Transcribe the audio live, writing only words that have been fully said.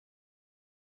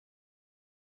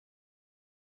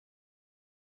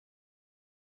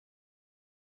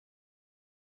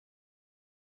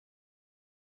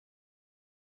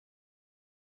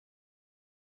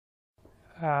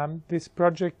This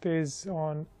project is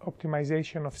on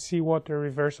optimization of seawater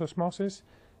reverse osmosis.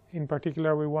 In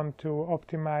particular, we want to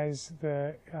optimize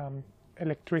the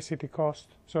electricity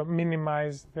cost, so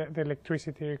minimize the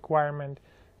electricity requirement,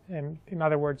 and in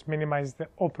other words, minimize the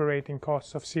operating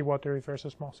costs of seawater reverse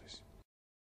osmosis.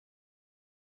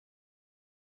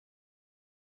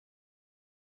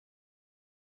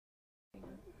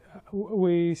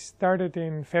 We started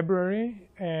in February,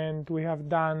 and we have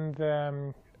done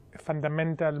the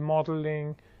fundamental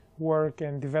modeling work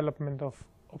and development of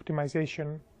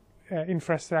optimization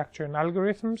infrastructure and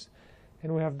algorithms,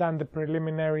 and we have done the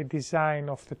preliminary design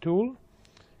of the tool,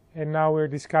 and now we're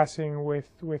discussing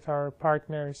with our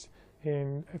partners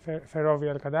in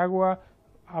Ferrovial Cadagua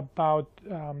about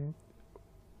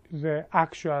the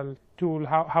actual tool,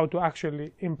 how to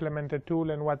actually implement the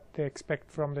tool and what they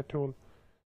expect from the tool.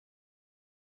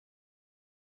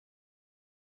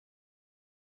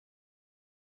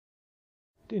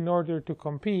 In order to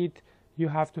compete, you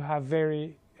have to have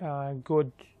very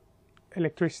good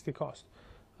electricity cost.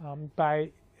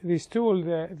 By this tool,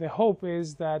 the hope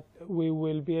is that we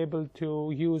will be able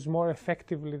to use more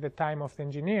effectively the time of the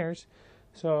engineers.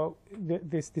 So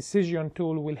this decision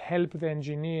tool will help the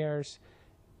engineers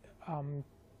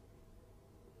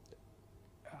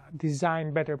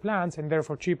design better plants, and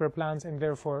therefore cheaper plants, and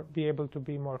therefore be able to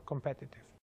be more competitive.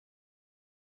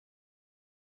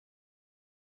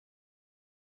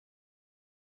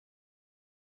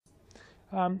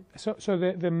 So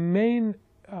the main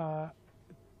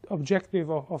objective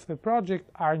of the project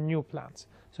are new plants.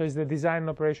 So it's the design and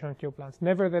operation of new plants.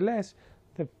 Nevertheless,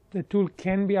 the tool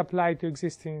can be applied to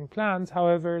existing plants.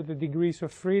 However, the degrees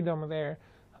of freedom there,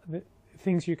 the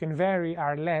things you can vary,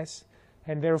 are less,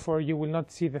 and therefore you will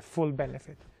not see the full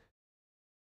benefit.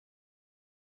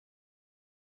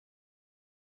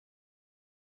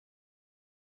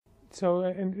 So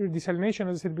desalination,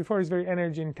 as I said before, is very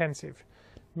energy intensive,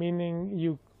 meaning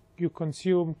you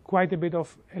consume quite a bit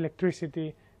of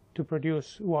electricity to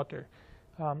produce water.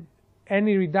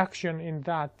 Any reduction in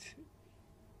that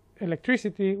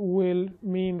electricity will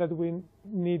mean that we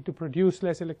need to produce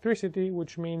less electricity,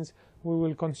 which means we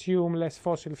will consume less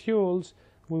fossil fuels,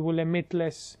 we will emit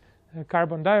less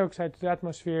carbon dioxide to the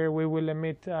atmosphere, we will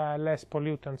emit less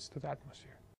pollutants to the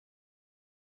atmosphere.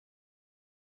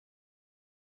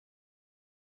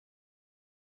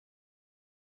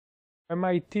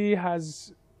 MIT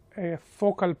has a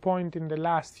focal point in the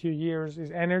last few years is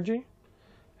energy,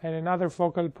 and another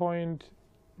focal point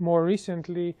more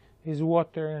recently is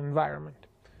water and environment.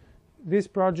 This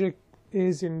project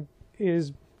is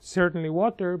certainly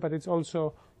water, but it's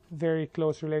also very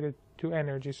close related to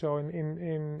energy. So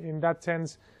in that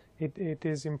sense, it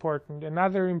is important.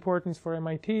 Another importance for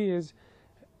MIT is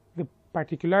the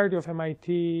particularity of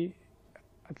MIT,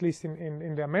 at least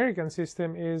in the American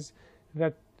system, is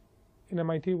that in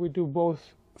MIT we do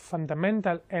both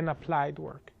fundamental and applied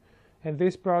work. And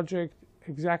this project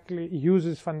exactly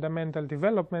uses fundamental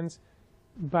developments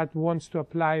but wants to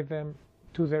apply them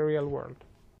to the real world.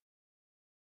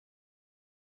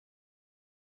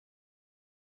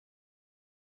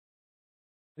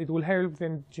 It will help the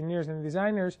engineers and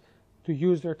designers to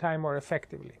use their time more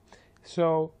effectively.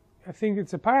 So I think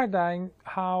it's a paradigm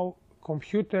how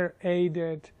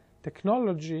computer-aided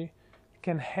technology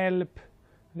can help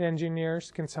the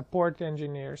engineers, can support the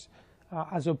engineers,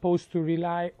 as opposed to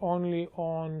rely only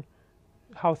on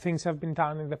how things have been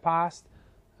done in the past,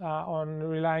 on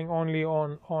relying only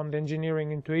on the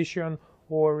engineering intuition,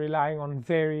 or relying on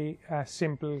very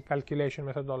simple calculation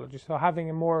methodologies. So having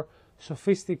a more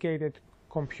sophisticated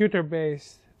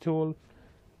computer-based tool,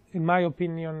 in my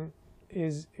opinion,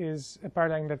 is a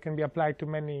paradigm that can be applied to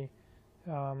many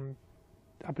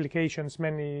applications,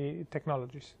 many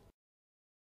technologies.